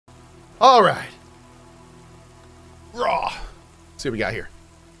All right. Raw. Let's see what we got here.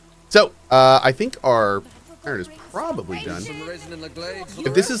 So, I think our iron is probably done.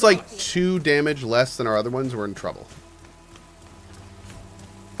 If this is like 2 damage less than our other ones, we're in trouble.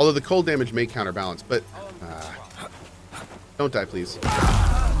 Although the cold damage may counterbalance, but don't die, please.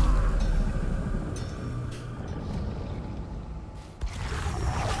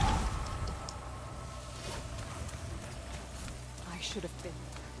 Should have been.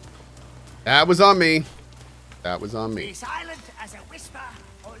 That was on me. That was on me. Be silent as a whisper,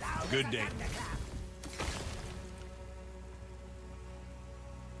 or loud Good as a day. thunderclap.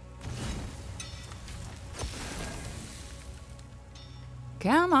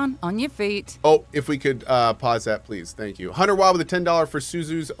 Come on your feet. Oh, if we could pause that, please. Thank you. Hunter Wild with a $10 for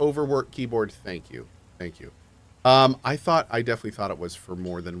Suzu's overworked keyboard. Thank you. Thank you. I definitely thought it was for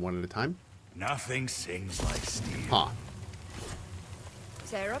more than one at a time. Nothing sings like steel. Huh.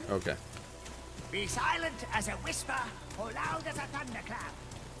 Serum? Okay. Be silent as a whisper, or loud as a thunderclap.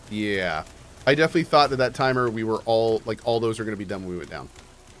 Yeah. I definitely thought that timer, we were all, like, all those are going to be done when we went down.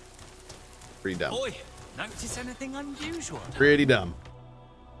 Pretty dumb. Boy, notice anything unusual? Pretty dumb.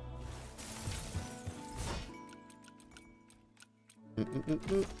 The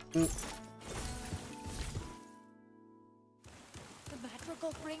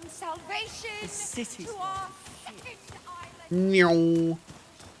madrigal brings salvation The city's to our second island. No.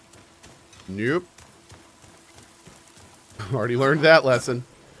 Nope. Already learned that lesson.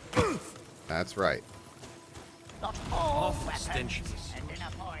 That's right. Not all Off weapons stenches. end in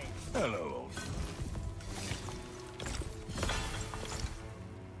a point. Hello.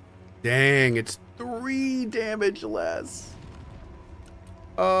 Dang, it's 3 damage less.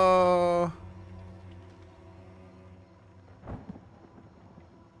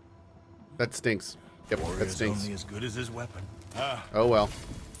 That stinks. Yep, that Warrior's stinks. only as good as his weapon. Oh well.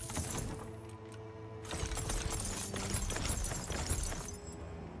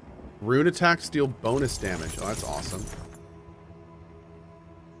 Rune attacks deal bonus damage. Oh, that's awesome.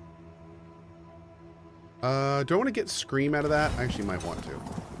 Do I want to get Scream out of that? I actually might want to.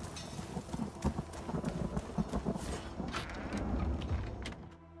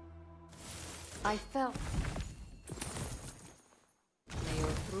 I felt. May your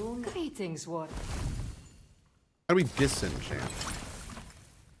throne greetings, Warrior. How do we disenchant?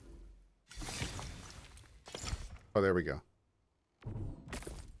 Oh, there we go.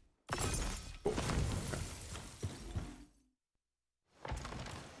 Cool.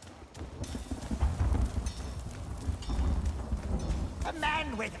 A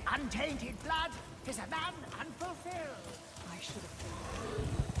man with untainted blood is a man unfulfilled. I should have.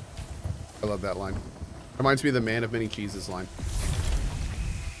 I love that line. Reminds me of the Man of Many Cheeses line.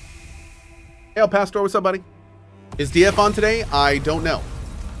 Hey, El Pastor, what's up, buddy? Is DF on today? I don't know.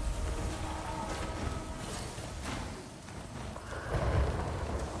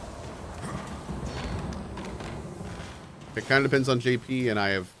 It kind of depends on JP, and I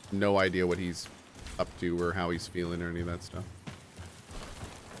have no idea what he's up to or how he's feeling or any of that stuff.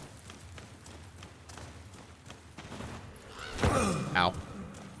 Ow.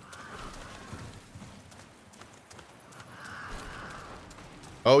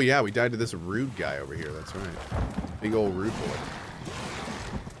 Oh yeah, we died to this rude guy over here. That's right. Big old rude boy.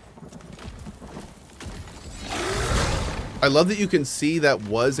 I love that you can see that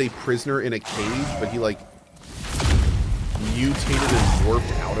was a prisoner in a cage, but he like mutated and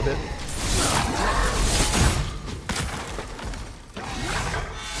warped out of it.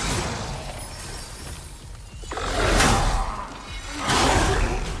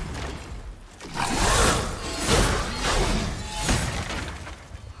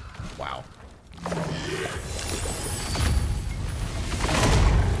 Wow.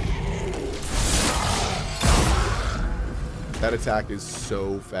 That attack is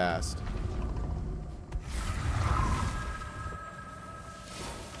so fast.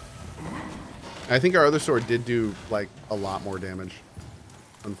 I think our other sword did do like a lot more damage,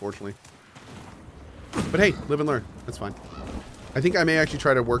 unfortunately. But hey, live and learn. That's fine. I think I may actually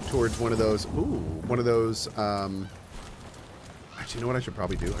try to work towards one of those. Ooh, one of those. Actually, you know what I should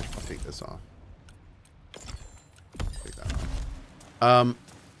probably do? I should take this off. Take that off. I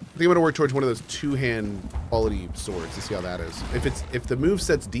think I'm gonna work towards one of those 2-hand quality swords to see how that is. If the move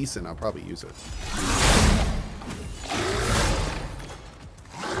set's decent, I'll probably use it.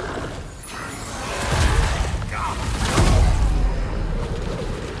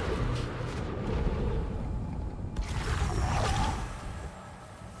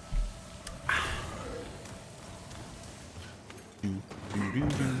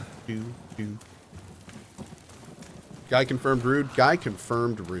 Guy confirmed rude. Guy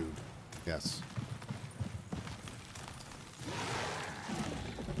confirmed rude. Yes.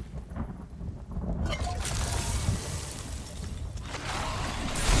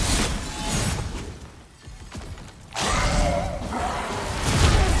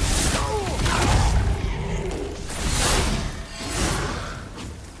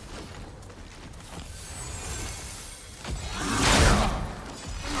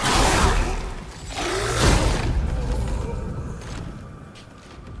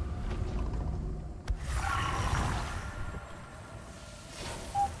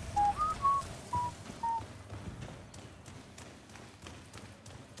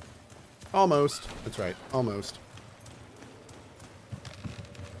 Almost. That's right. Almost.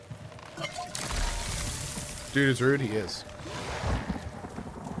 Dude is rude. He is.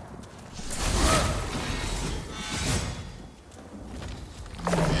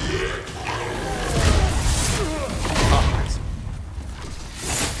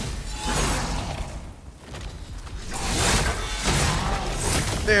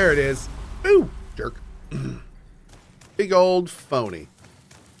 There it is. Ooh, jerk. Big old phony.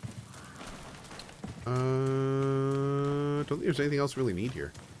 Don't think there's anything else we really need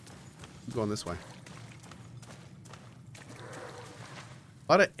here. I'm going this way.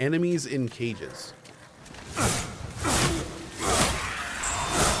 A lot of enemies in cages.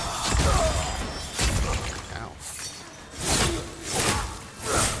 Ow.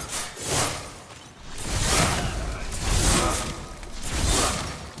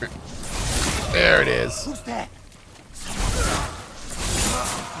 There it is. Who's there?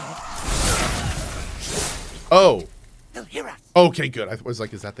 Oh. They'll hear us. Okay, good. I was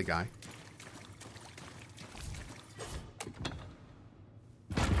like, is that the guy?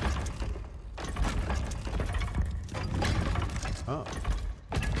 Oh.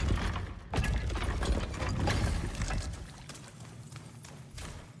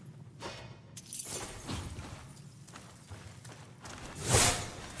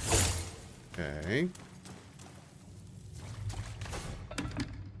 Okay.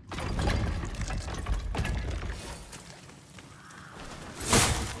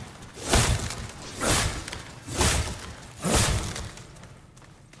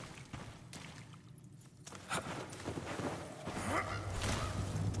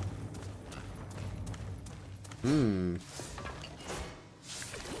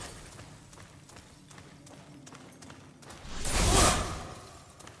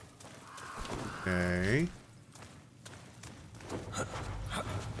 Okay.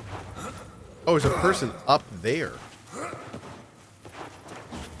 Oh, there's a person up there.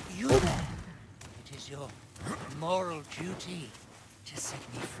 You there. It is your moral duty to set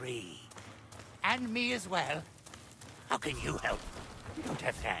me free. And me as well. How can you help? You don't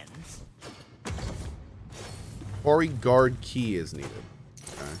have hands. Quarry guard key is needed.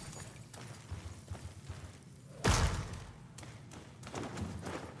 Okay.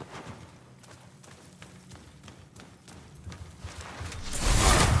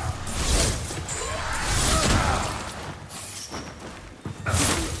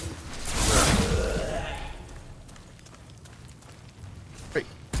 Hey.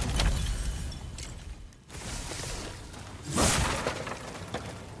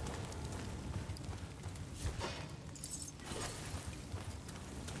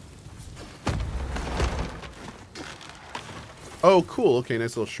 Oh, cool. Okay,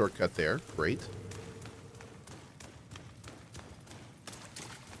 nice little shortcut there. Great.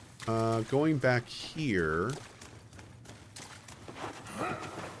 Going back here.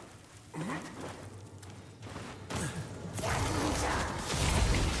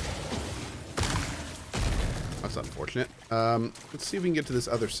 That's unfortunate. Let's see if we can get to this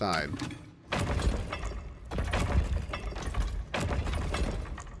other side.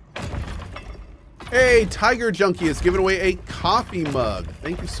 Hey, Tiger Junkie is giving away a coffee mug.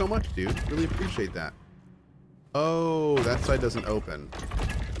 Thank you so much, dude. Really appreciate that. Oh, that side doesn't open.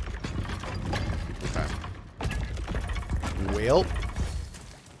 Okay. Well,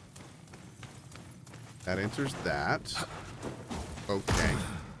 that answers that. Okay.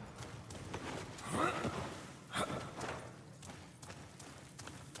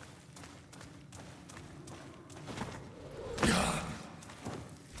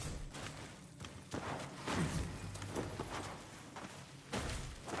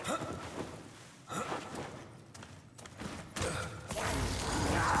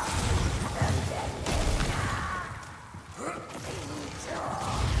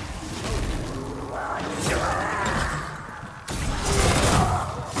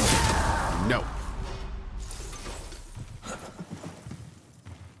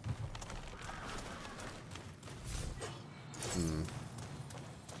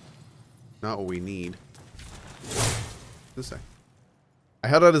 Not what we need. This say. I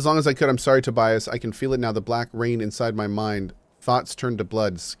held out as long as I could. I'm sorry, Tobias. I can feel it now. The black rain inside my mind. Thoughts turn to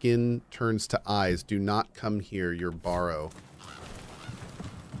blood. Skin turns to eyes. Do not come here. You're borrow.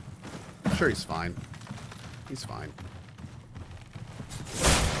 I'm sure he's fine. He's fine.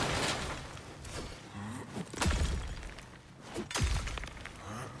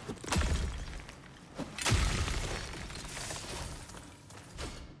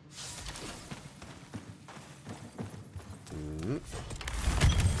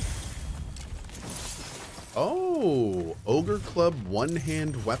 Oh, Ogre Club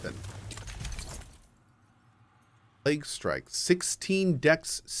one-hand weapon. Plague Strike. 16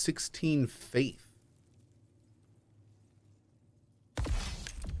 Dex, 16 Faith.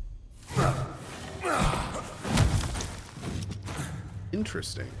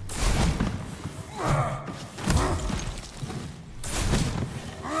 Interesting.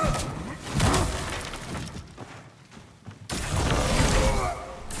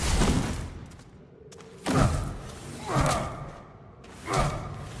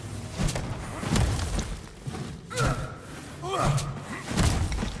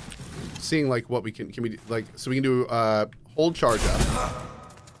 Seeing like what we can we like, so we can do hold charge up.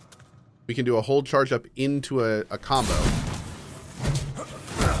 We can do a hold charge up into a combo.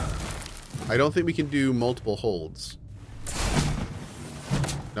 I don't think we can do multiple holds.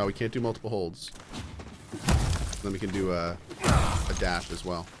 No, we can't do multiple holds. Then we can do a dash as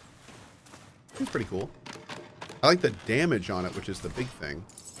well. It's pretty cool. I like the damage on it, which is the big thing.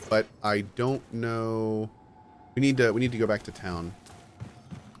 But I don't know. We need to go back to town.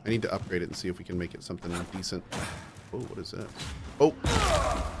 I need to upgrade it and see if we can make it something decent. Oh, what is this? Oh!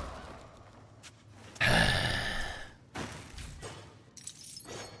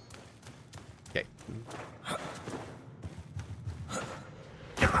 Okay.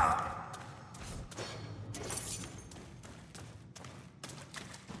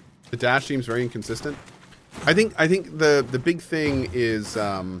 The dash seems very inconsistent. I think the big thing is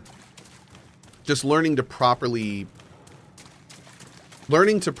just learning to properly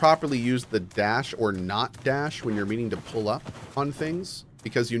use the dash or not dash when you're meaning to pull up on things,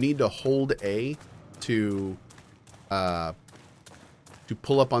 because you need to hold A to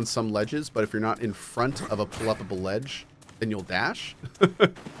pull up on some ledges, but if you're not in front of a pull-upable ledge, then you'll dash.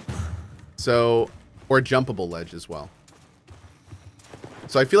 So, or a jumpable ledge as well.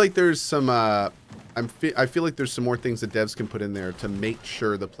 So I feel like there's some I feel like there's some more things that devs can put in there to make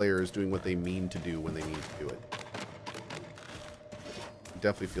sure the player is doing what they mean to do when they need to do it.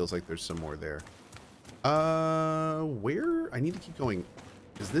 Definitely feels like there's some more there. Where? I need to keep going.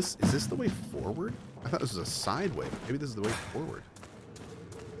 Is this the way forward? I thought this was a side way. Maybe this is the way forward.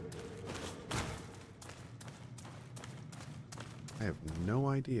 I have no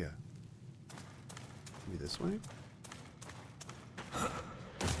idea. Maybe this way?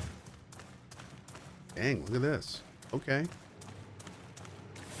 Dang, look at this. Okay.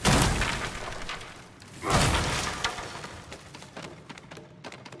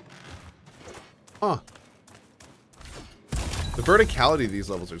 Huh. The verticality of these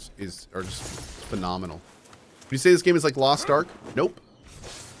levels are just phenomenal. Would you say this game is like Lost Ark? Nope.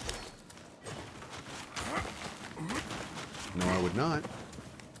 No, I would not.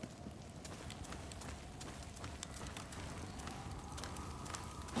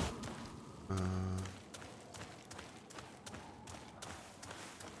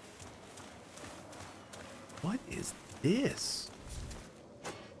 What is this?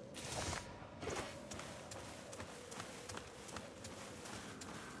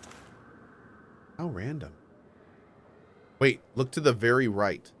 How random. Wait, look to the very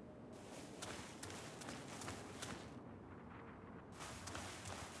right.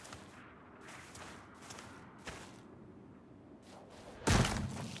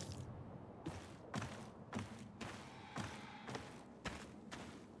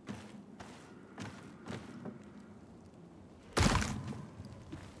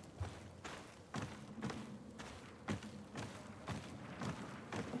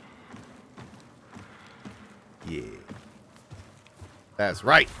 Yeah. That's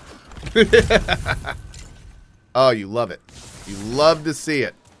right. Oh, you love it. You love to see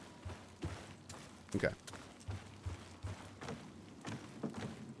it. Okay.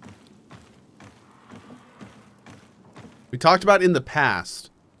 We talked about in the past,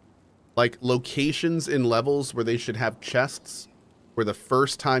 like locations in levels where they should have chests, where the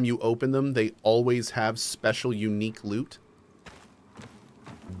first time you open them, they always have special unique loot.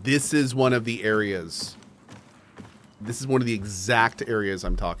 This is one of the areas. This is one of the exact areas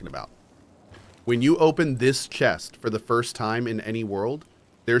I'm talking about. When you open this chest for the first time in any world,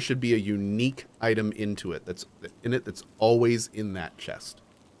 there should be a unique item into it that's always in that chest.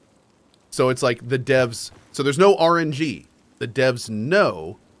 So it's like the devs, so there's no RNG. The devs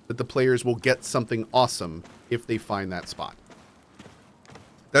know that the players will get something awesome if they find that spot.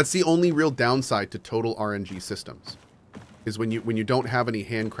 That's the only real downside to total RNG systems, is when you don't have any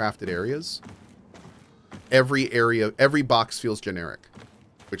handcrafted areas, every box feels generic,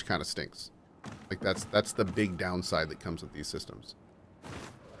 which kind of stinks. Like that's the big downside that comes with these systems.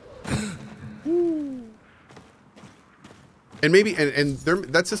 And maybe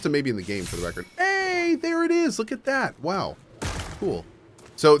that system may be in the game, for the record. Hey, there it is. Look at that. Wow, cool.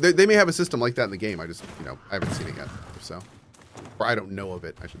 So they may have a system like that in the game. I just, I haven't seen it yet. So, or I don't know of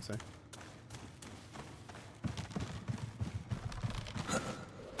it, I should say.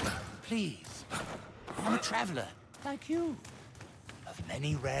 Please, I'm a traveler like you, of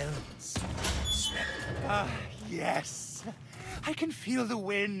many realms. Ah, yes, I can feel the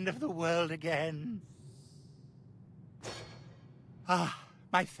wind of the world again. Ah,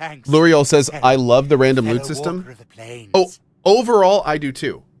 my thanks. L'Oreal says, I love the random loot Fellow system. walker of the plains. Oh, overall, I do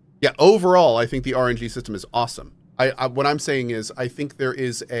too. Yeah, overall, I think the RNG system is awesome. What I'm saying is, I think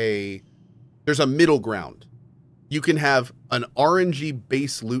there's a middle ground. You can have an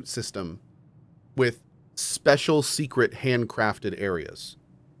RNG-based loot system with special secret handcrafted areas.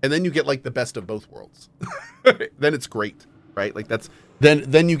 And then you get like the best of both worlds. Then it's great, right? Like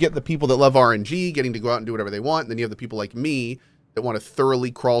then you get the people that love RNG getting to go out and do whatever they want. And then you have the people like me that want to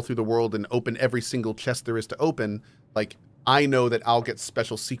thoroughly crawl through the world and open every single chest there is to open. Like, I know that I'll get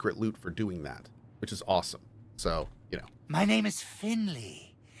special secret loot for doing that, which is awesome. So, My name is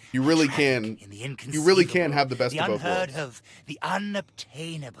Finley. You really can. You really can have the best of both worlds. The unheard of, the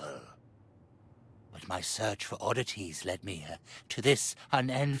unobtainable. But my search for oddities led me to this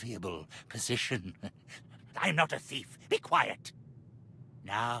unenviable position. I'm not a thief. Be quiet.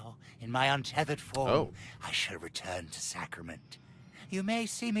 Now, in my untethered form, I shall return to Sacrament. You may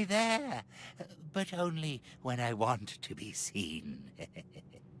see me there, but only when I want to be seen.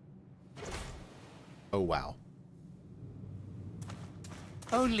 Oh, wow.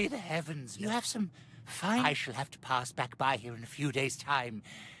 Only the heavens. You have some fine... I shall have to pass back by here in a few days' time.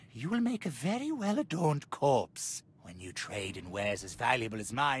 You will make a very well-adorned corpse. When you trade in wares as valuable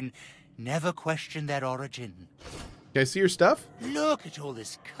as mine, never question their origin. Can I see your stuff? Look at all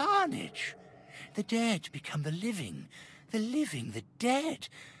this carnage. The dead become the living the dead.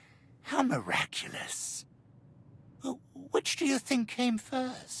 How miraculous. Which do you think came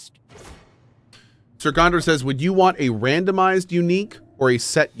first? Sir Gondor says, would you want a randomized unique or a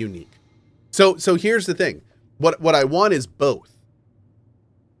set unique? So here's the thing. What I want is both.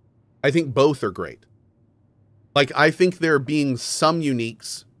 I think both are great. Like, I think there being some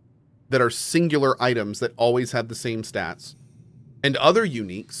uniques that are singular items that always have the same stats, and other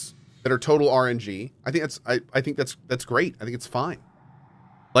uniques that are total RNG. I think that's great. I think it's fine.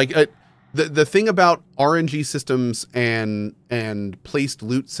 Like, the thing about RNG systems and placed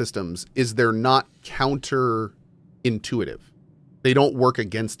loot systems is they're not counterintuitive. They don't work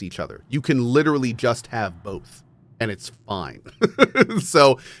against each other. You can literally just have both, and it's fine.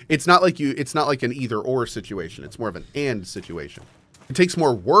 So it's not like an either or situation. It's more of an and situation. It takes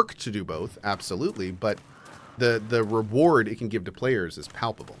more work to do both, absolutely, but the reward it can give to players is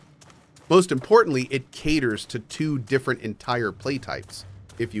palpable. Most importantly, it caters to two different entire play types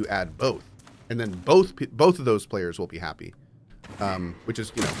if you add both. And then both of those players will be happy, which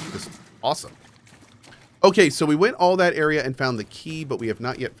is, just awesome. Okay, so we went all that area and found the key, but we have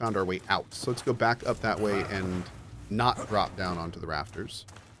not yet found our way out. So let's go back up that way and not drop down onto the rafters.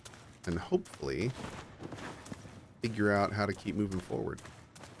 And hopefully figure out how to keep moving forward.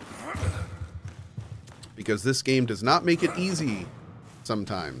 Because this game does not make it easy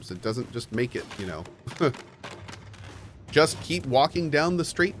sometimes. It doesn't just make it, just keep walking down the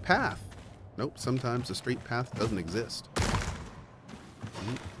straight path. Nope, sometimes the straight path doesn't exist.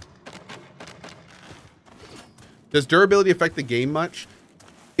 Does durability affect the game much?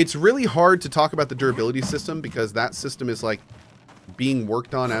 It's really hard to talk about the durability system because that system is like being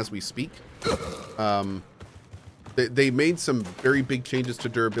worked on as we speak. They made some very big changes to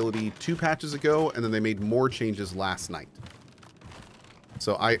durability 2 patches ago, and then they made more changes last night.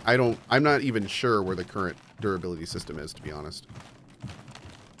 So I'm not even sure where the current durability system is, to be honest.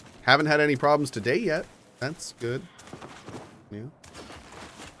 Haven't had any problems today yet. That's good. Yeah.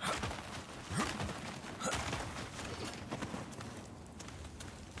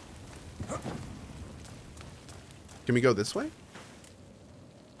 Can we go this way?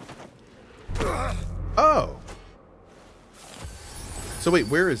 Oh. So wait,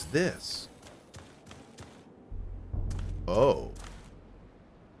 where is this? Oh.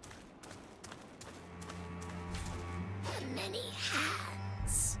 many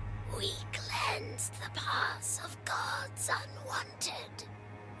hands, we cleansed the paths of gods unwanted.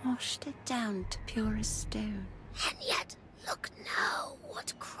 Washed it down to purest stone. And yet, look now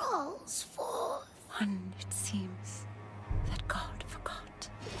what crawls forth. One, it seems, that God forgot.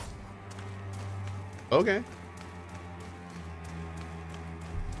 Okay.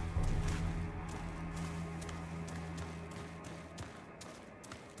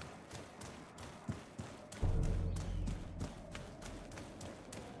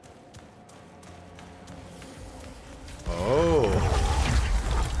 Oh.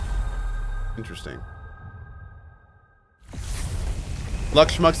 Interesting.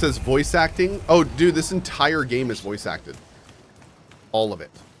 Luxmuck says voice acting. Oh, dude, this entire game is voice acted. All of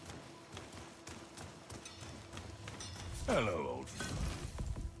it. Hello, old friend.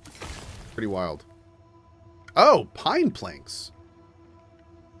 Pretty wild. Oh, pine planks.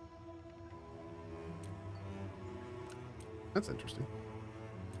 That's interesting.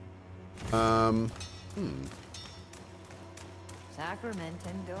 Sacrament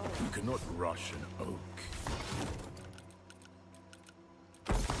and door. You cannot rush an oak.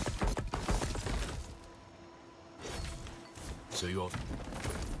 So you're...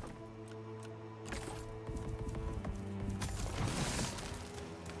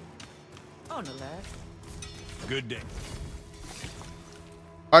 On alert. Good day.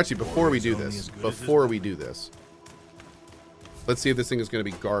 Actually, before we do this, let's see if this thing is going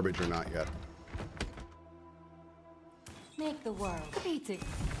to be garbage or not yet. Make the world beating.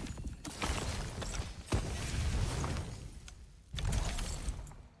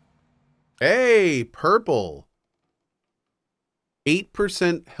 Hey, purple.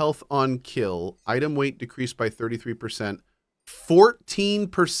 8% health on kill. Item weight decreased by 33%.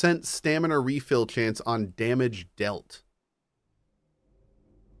 14% stamina refill chance on damage dealt.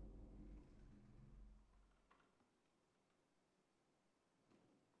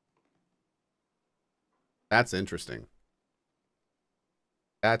 That's interesting.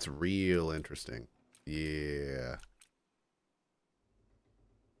 That's real interesting. Yeah.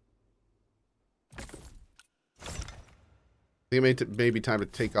 I think it may be time to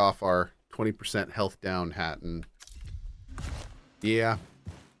take off our 20% health down hat and... Yeah.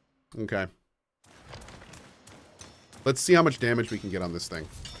 Okay. Let's see how much damage we can get on this thing.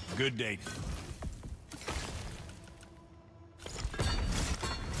 Good day.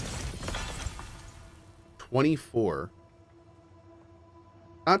 $24.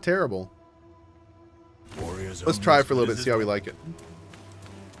 Not terrible. Warriors Let's try it for a little bit, see how we like it.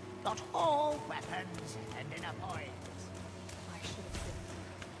 Got all weapons and in a point. I should have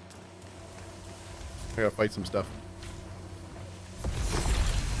been. I gotta fight some stuff.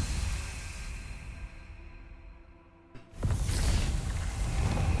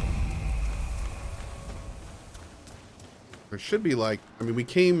 There should be like, I mean, we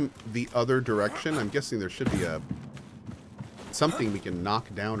came the other direction. I'm guessing there should be a something we can knock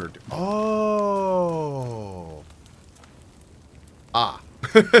down or do. Oh. Ah.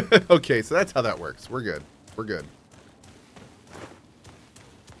 Okay, so that's how that works. We're good. We're good.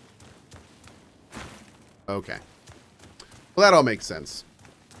 Okay. Well, that all makes sense.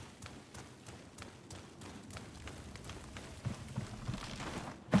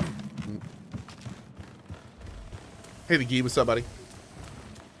 Hey, the Gee, what's up, buddy?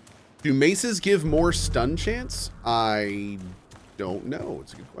 Do maces give more stun chance? I don't know.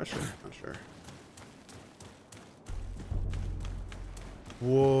 It's a good question. Not sure.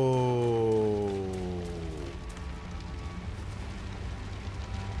 Whoa.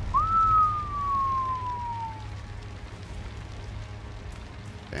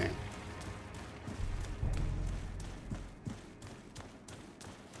 Dang.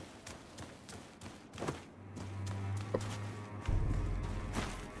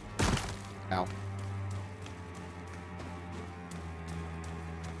 Ow.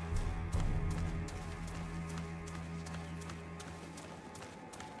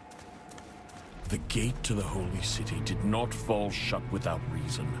 The gate to the holy city did not fall shut without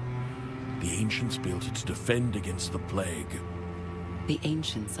reason. The ancients built it to defend against the plague. The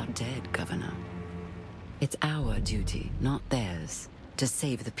ancients are dead, Governor. It's our duty, not theirs, to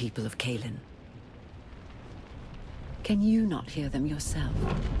save the people of Caelin. Can you not hear them yourself,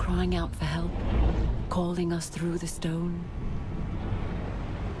 crying out for help, calling us through the stone?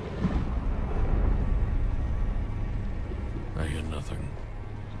 I hear nothing.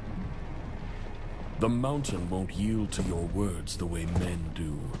 The mountain won't yield to your words the way men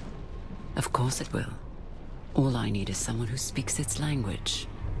do. Of course it will. All I need is someone who speaks its language.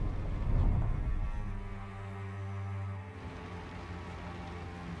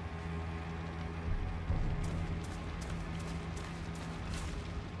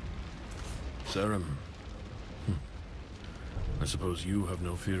 Serum. I suppose you have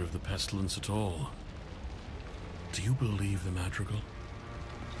no fear of the pestilence at all. Do you believe the madrigal?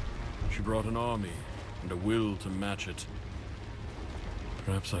 She brought an army and a will to match it.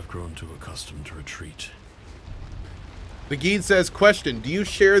 Perhaps I've grown too accustomed to retreat. The Guide says, question, do you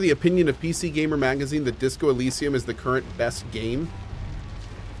share the opinion of PC Gamer Magazine that Disco Elysium is the current best game?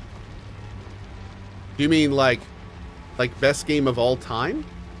 Do you mean like best game of all time?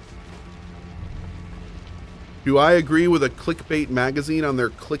 Do I agree with a clickbait magazine on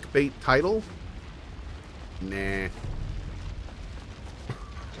their clickbait title? Nah.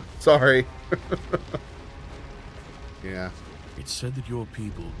 Sorry. Yeah. It's said that your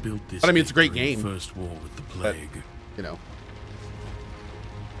people built this. But I mean, it's a great during game. the First war with the plague. But, you know.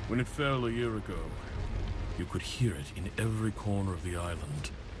 When it fell a year ago, you could hear it in every corner of the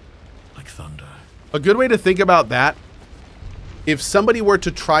island, like thunder. A good way to think about that, if somebody were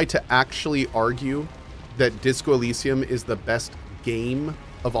to try to actually argue that Disco Elysium is the best game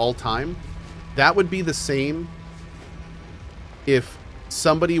of all time, that would be the same if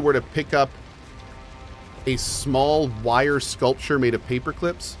somebody were to pick up a small wire sculpture made of paper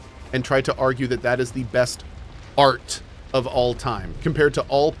clips and try to argue that that is the best art of all time compared to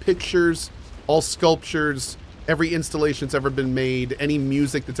all pictures, all sculptures, every installation that's ever been made, any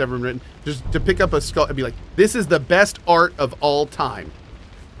music that's ever been written. Just to pick up a sculpture and be like, this is the best art of all time.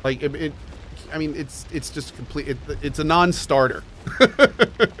 Like, I mean, it's just complete. It's a non-starter.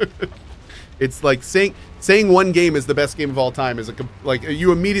 It's like saying one game is the best game of all time is like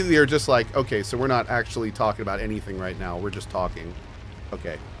you immediately are just like, okay, so we're not actually talking about anything right now. We're just talking.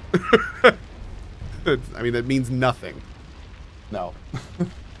 Okay. I mean, that means nothing. No.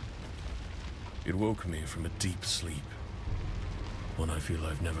 It woke me from a deep sleep, one I feel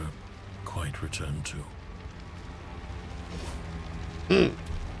I've never quite returned to.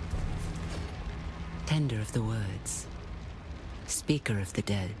 Tender of the words, speaker of the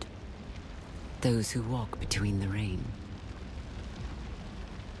dead, those who walk between the rain.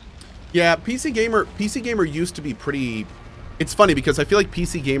 Yeah, PC Gamer used to be pretty. It's funny because I feel like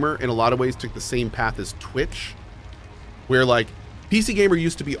PC Gamer in a lot of ways took the same path as Twitch, where like PC Gamer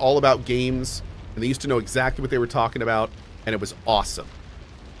used to be all about games and they used to know exactly what they were talking about and it was awesome.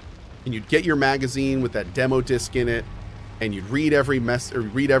 And you'd get your magazine with that demo disc in it and you'd read every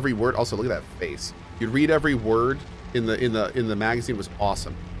read every word. Also, look at that face. You'd read every word in the magazine. It was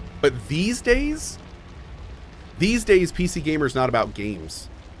awesome. But these days PC Gamer is not about games.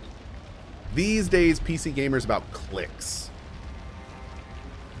 These days PC Gamer is about clicks.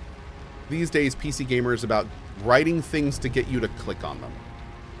 These days PC Gamer is about writing things to get you to click on them.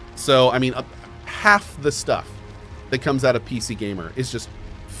 So, I mean, half the stuff that comes out of PC Gamer is just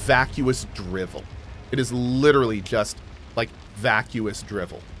vacuous drivel. It is literally just like vacuous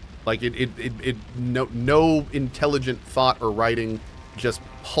drivel. Like no intelligent thought or writing, just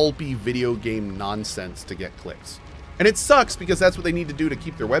pulpy video game nonsense to get clicks. And it sucks because that's what they need to do to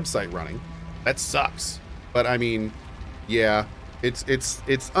keep their website running. That sucks. But I mean, yeah,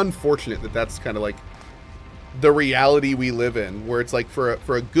 it's unfortunate that that's kind of like the reality we live in, where it's like for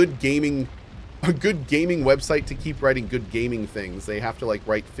a good gaming website to keep writing good gaming things, they have to like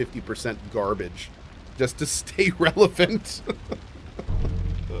write 50% garbage just to stay relevant.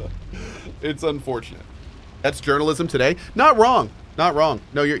 It's unfortunate. That's journalism today. Not wrong. Not wrong.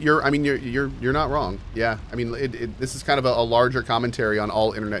 No, you're not wrong. Yeah. I mean, this is kind of a larger commentary on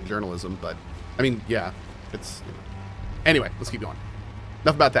all internet journalism, but I mean, yeah, it's, you know. Anyway, let's keep going.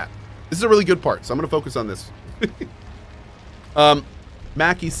 Enough about that. This is a really good part, so I'm going to focus on this.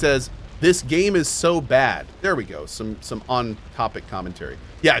 Mackie says, this game is so bad. There we go. Some on-topic commentary.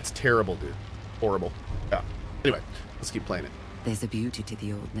 Yeah, it's terrible, dude. Horrible. Yeah. Anyway, let's keep playing it. There's a beauty to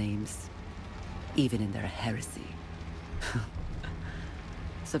the old names, even in their heresy.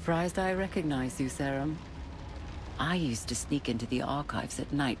 Surprised I recognize you, Serum. I used to sneak into the archives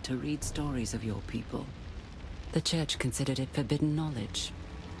at night to read stories of your people. The church considered it forbidden knowledge.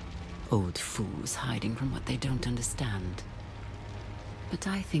 Old fools hiding from what they don't understand. But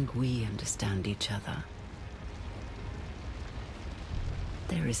I think we understand each other.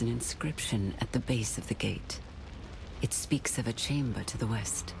 There is an inscription at the base of the gate. It speaks of a chamber to the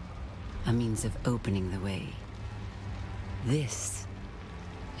west, a means of opening the way. This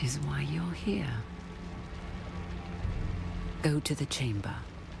is why you're here. Go to the chamber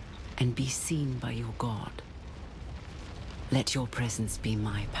and be seen by your god. Let your presence be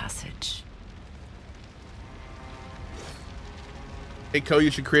my passage. Hey, Cohh, you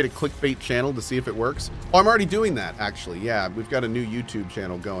should create a clickbait channel to see if it works. Oh, I'm already doing that, actually. Yeah, we've got a new YouTube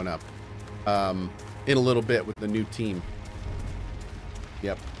channel going up in a little bit with the new team.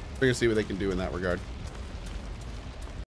 Yep. We're gonna see what they can do in that regard.